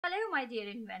Hello my dear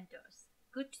inventors,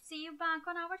 good to see you back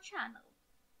on our channel.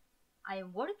 I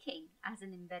am working as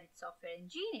an embedded software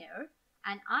engineer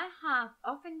and I have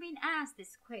often been asked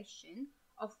this question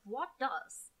of what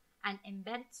does an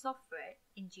embedded software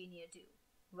engineer do?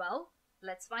 Well,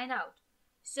 let's find out.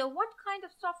 So what kind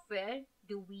of software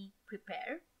do we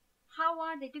prepare? How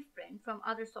are they different from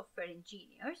other software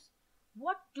engineers?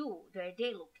 What do their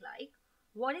day look like?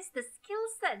 What is the skill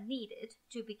set needed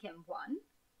to become one?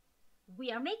 We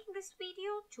are making this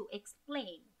video to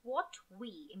explain what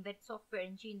we embedded software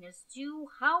engineers do,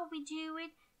 how we do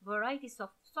it, varieties of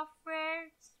software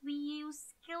we use,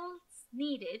 skills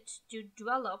needed to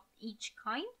develop each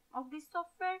kind of this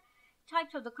software,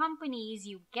 types of the companies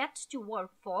you get to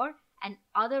work for, and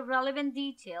other relevant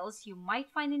details you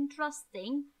might find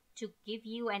interesting to give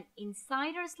you an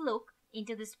insider's look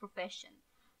into this profession.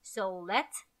 So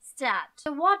let's start.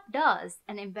 So what does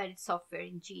an embedded software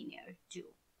engineer do?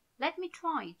 Let me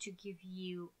try to give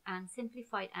you a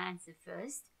simplified answer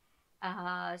first.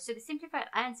 So the simplified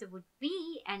answer would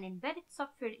be an embedded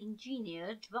software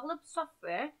engineer develops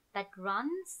software that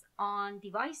runs on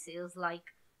devices like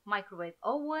microwave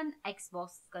oven,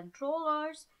 Xbox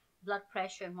controllers, blood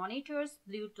pressure monitors,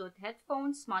 Bluetooth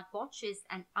headphones, smartwatches,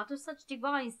 and other such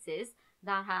devices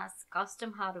that has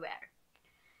custom hardware.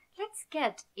 Let's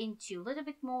get into a little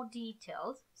bit more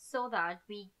details so that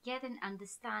we get an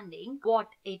understanding what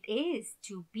it is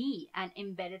to be an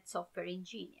embedded software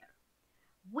engineer.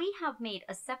 We have made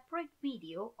a separate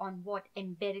video on what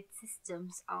embedded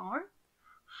systems are,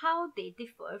 how they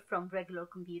differ from regular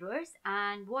computers,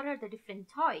 and what are the different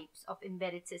types of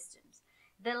embedded systems.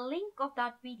 The link of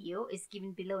that video is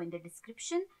given below in the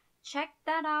description. Check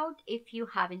that out if you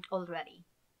haven't already.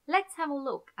 Let's have a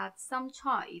look at some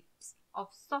types of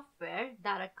software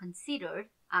that are considered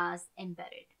as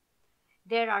embedded.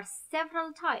 There are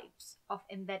several types of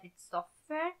embedded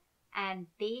software and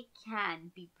they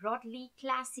can be broadly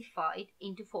classified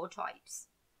into 4 types.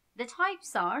 The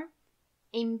types are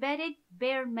embedded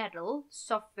bare metal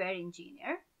software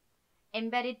engineer,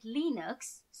 embedded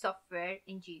Linux software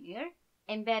engineer,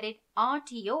 embedded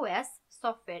RTOS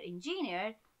software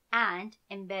engineer, and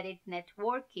embedded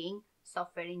networking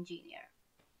software engineer.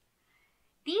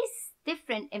 These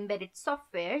different embedded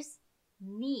softwares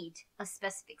need a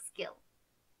specific skill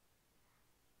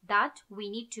that we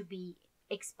need to be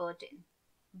expert in.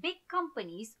 Big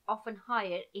companies often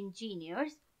hire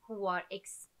engineers who are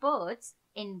experts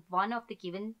in one of the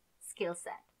given skill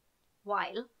set,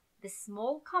 while the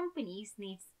small companies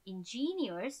need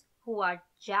engineers who are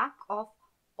jack of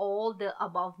all the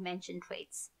above mentioned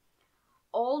traits.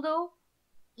 Although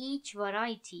each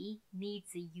variety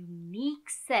needs a unique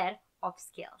set of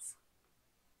skills.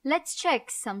 Let's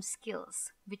check some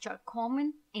skills which are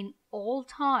common in all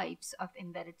types of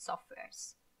embedded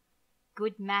softwares.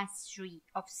 Good mastery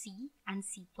of C and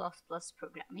C++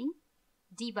 programming,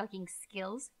 debugging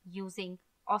skills using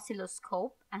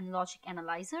oscilloscope and logic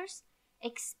analyzers,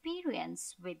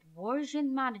 experience with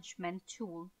version management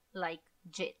tool like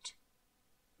JIT.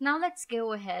 Now let's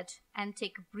go ahead and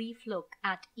take a brief look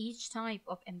at each type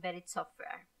of embedded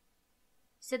software.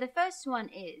 So the first one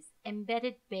is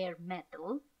embedded bare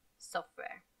metal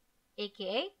software,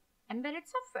 aka embedded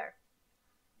software.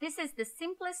 This is the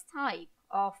simplest type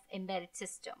of embedded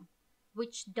system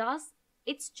which does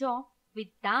its job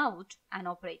without an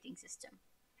operating system.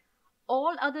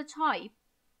 All other types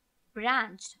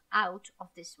branched out of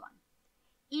this one.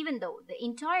 Even though the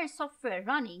entire software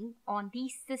running on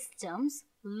these systems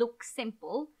look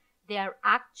simple, they are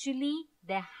actually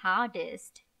the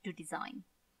hardest to design.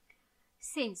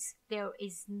 Since there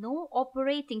is no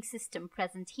operating system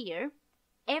present here,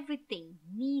 everything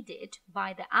needed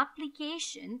by the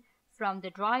application from the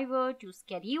driver to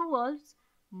schedules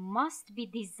must be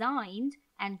designed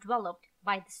and developed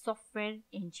by the software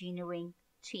engineering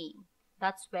team.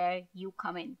 That's where you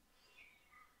come in.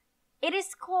 It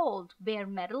is called bare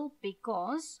metal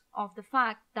because of the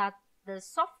fact that the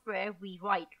software we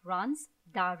write runs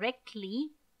directly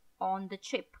on the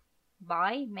chip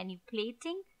by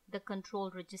manipulating the control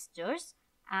registers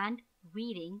and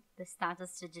reading the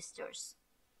status registers.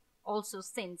 Also,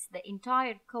 since the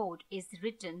entire code is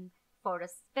written for a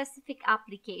specific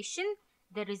application,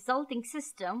 the resulting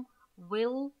system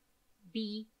will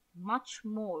be much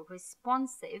more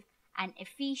responsive and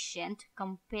efficient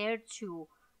compared to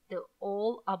the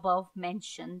all above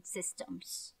mentioned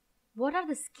systems. What are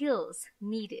the skills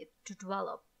needed to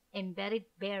develop embedded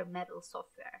bare metal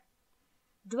software?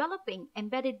 Developing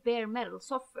embedded bare metal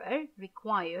software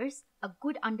requires a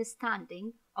good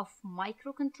understanding of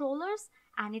microcontrollers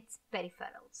and its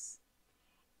peripherals,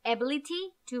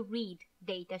 ability to read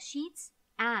data sheets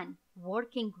and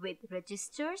working with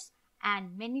registers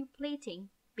and manipulating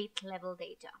bit-level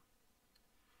data.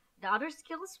 The other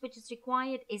skills which is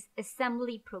required is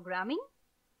assembly programming.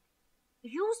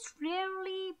 Used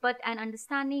rarely, but an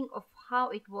understanding of how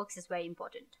it works is very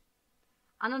important.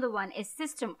 Another one is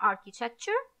system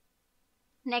architecture.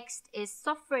 Next is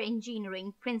software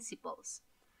engineering principles.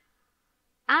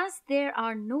 As there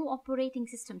are no operating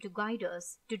system to guide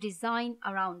us to design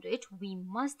around it, we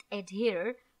must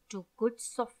adhere to good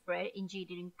software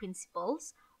engineering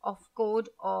principles of code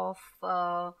of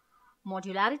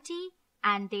modularity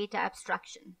and data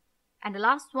abstraction. And the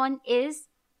last one is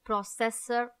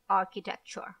processor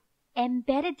architecture.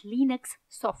 Embedded Linux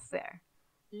software.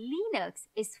 Linux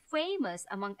is famous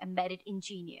among embedded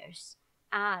engineers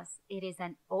as it is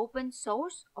an open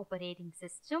source operating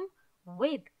system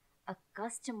with a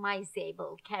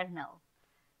customizable kernel.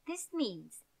 This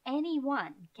means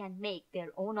anyone can make their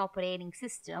own operating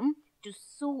system to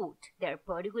suit their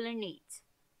particular needs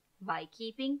by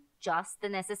keeping just the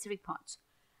necessary parts,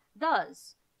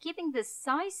 thus keeping the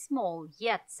size small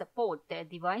yet support their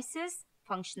devices'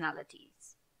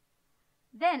 functionalities.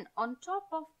 Then on top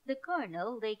of the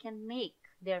kernel, they can make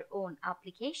their own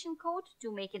application code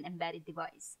to make an embedded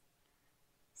device.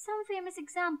 Some famous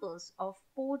examples of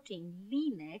porting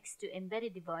Linux to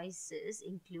embedded devices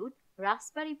include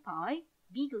Raspberry Pi,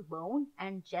 BeagleBone,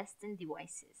 and Jeston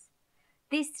devices.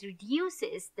 This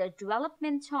reduces the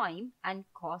development time and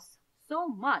costs so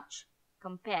much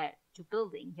compared to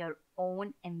building your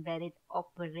own embedded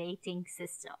operating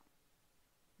system.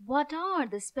 What are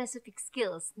the specific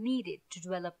skills needed to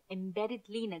develop embedded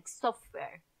Linux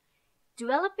software?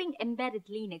 Developing embedded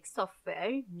Linux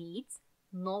software needs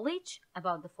knowledge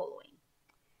about the following: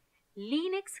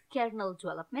 Linux kernel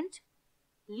development,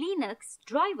 Linux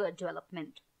driver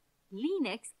development,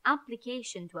 Linux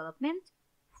application development,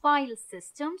 file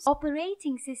systems,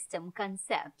 operating system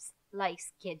concepts like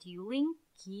scheduling,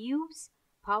 queues,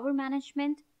 power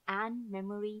management, and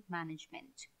memory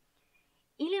management.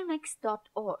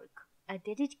 Linux.org, a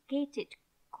dedicated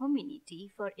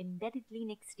community for embedded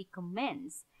Linux,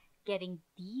 recommends getting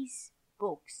these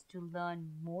books to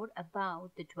learn more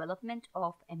about the development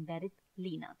of embedded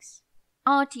Linux.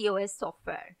 RTOS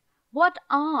software. What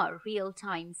are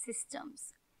real-time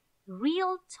systems?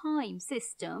 Real-time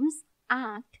systems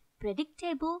act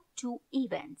predictable to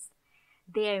events.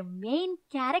 Their main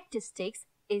characteristics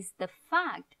is the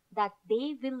fact that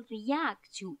they will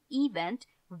react to event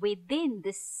within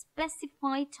the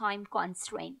specified time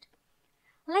constraint.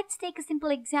 Let's take a simple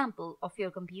example of your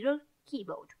computer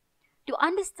keyboard. To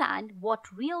understand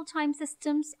what real-time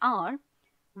systems are,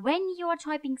 when you are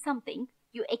typing something,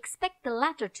 you expect the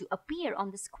letter to appear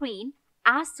on the screen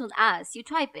as soon as you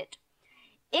type it.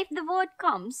 If the word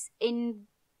comes in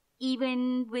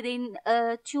even within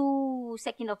a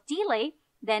 2-second of delay,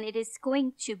 then it is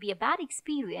going to be a bad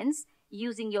experience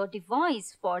using your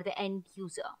device for the end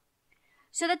user.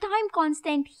 So the time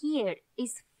constant here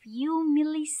is few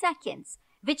milliseconds,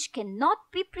 which cannot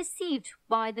be perceived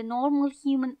by the normal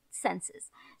human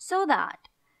senses, so that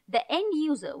the end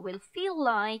user will feel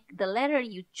like the letter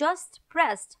you just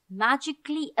pressed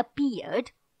magically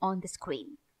appeared on the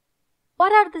screen.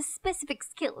 What are the specific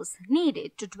skills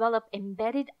needed to develop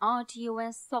embedded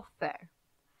RTOS software?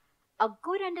 A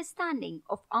good understanding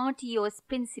of RTOS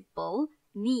principle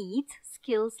needs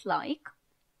skills like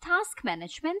task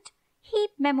management,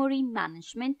 heap memory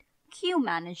management, queue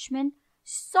management,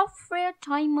 software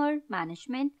timer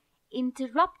management,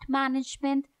 interrupt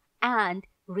management, and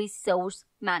resource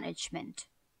management.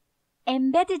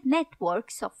 Embedded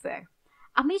network software.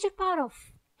 A major part of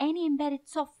any embedded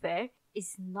software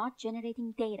is not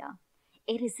generating data.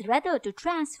 It is rather to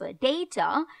transfer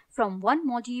data from one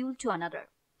module to another.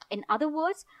 In other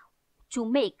words, to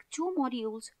make two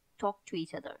modules talk to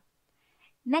each other.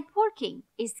 Networking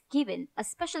is given a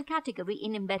special category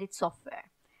in embedded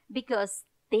software because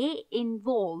they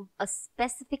involve a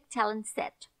specific talent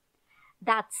set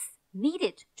that's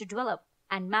needed to develop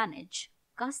and manage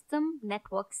custom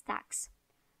network stacks.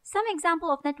 Some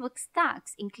examples of network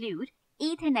stacks include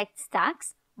Ethernet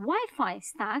stacks, Wi-Fi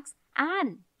stacks,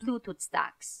 and Bluetooth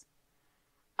stacks.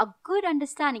 A good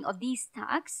understanding of these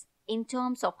stacks in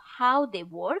terms of how they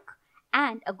work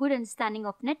and a good understanding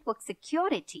of network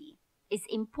security is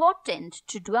important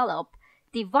to develop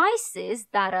devices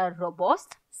that are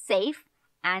robust, safe,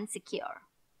 and secure.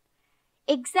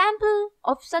 Example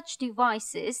of such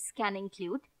devices can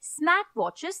include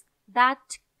smartwatches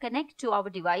that connect to our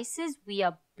devices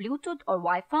via Bluetooth or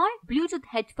Wi-Fi, Bluetooth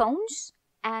headphones,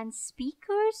 and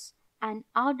speakers, and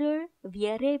other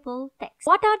wearable tech.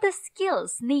 What are the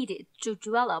skills needed to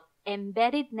develop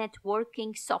embedded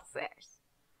networking softwares?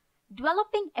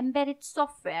 Developing embedded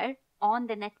software on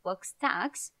the network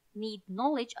stacks need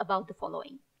knowledge about the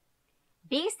following: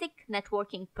 basic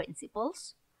networking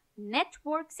principles,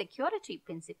 network security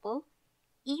principle,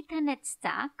 Ethernet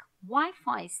stack,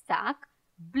 Wi-Fi stack,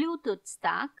 Bluetooth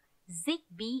stack,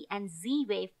 Zigbee and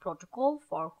Z-Wave protocol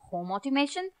for home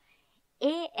automation,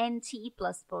 ANT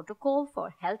plus protocol for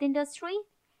health industry,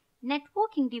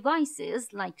 networking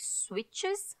devices like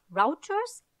switches,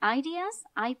 routers, IDS,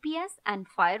 IPS and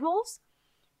firewalls.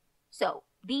 So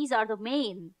these are the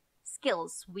main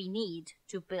skills we need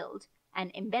to build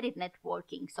an embedded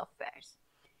networking softwares.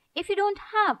 If you don't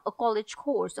have a college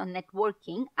course on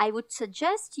networking, I would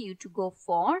suggest you to go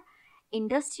for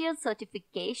industrial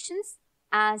certifications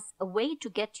as a way to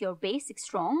get your basics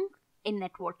strong in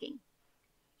networking.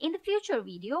 In the future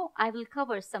video, I will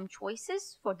cover some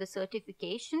choices for the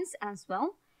certifications as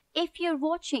well. If you're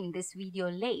watching this video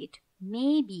late,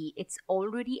 maybe it's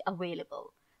already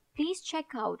available. Please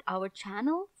check out our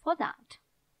channel for that.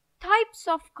 Types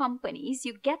of companies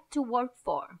you get to work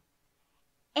for.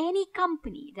 Any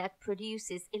company that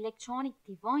produces electronic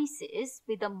devices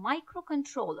with a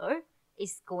microcontroller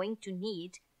is going to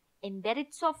need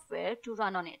embedded software to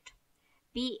run on it,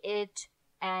 be it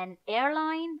an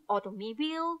airline,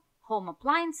 automobile, home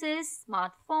appliances,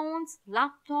 smartphones,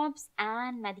 laptops,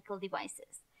 and medical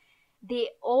devices. They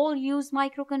all use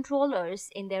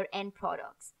microcontrollers in their end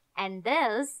products, and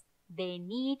thus they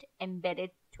need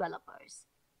embedded developers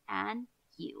and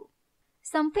you.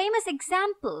 Some famous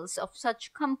examples of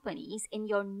such companies in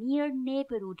your near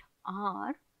neighborhood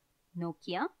are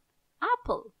Nokia,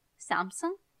 Apple,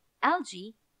 Samsung,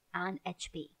 LG, and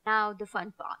HP. Now the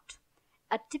fun part.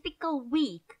 A typical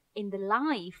week in the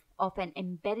life of an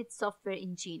embedded software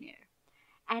engineer.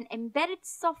 An embedded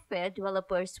software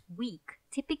developer's week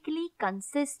typically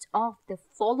consists of the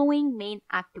following main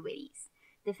activities.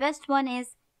 The first one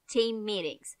is team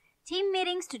meetings. Team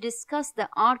meetings to discuss the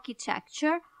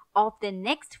architecture of the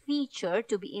next feature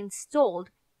to be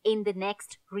installed in the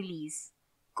next release.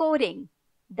 Coding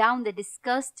down the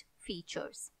discussed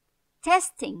features.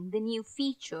 Testing the new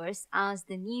features, as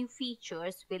the new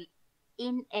features will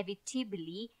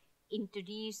inevitably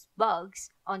introduce bugs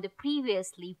on the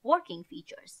previously working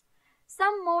features.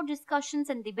 Some more discussions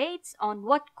and debates on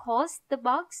what caused the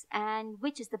bugs and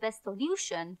which is the best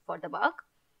solution for the bug.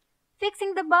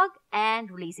 Fixing the bug and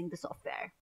releasing the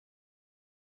software.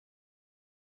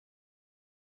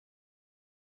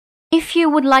 If you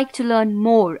would like to learn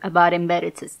more about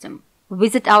embedded system,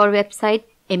 visit our website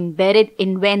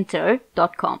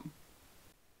embeddedinventor.com.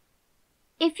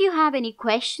 If you have any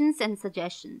questions and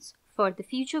suggestions for the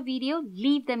future video,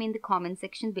 leave them in the comment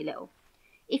section below.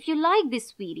 If you like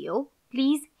this video,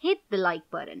 please hit the like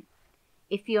button.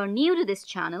 If you are new to this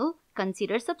channel,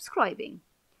 consider subscribing.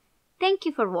 Thank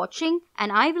you for watching,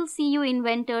 and I will see you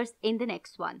inventors in the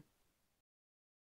next one.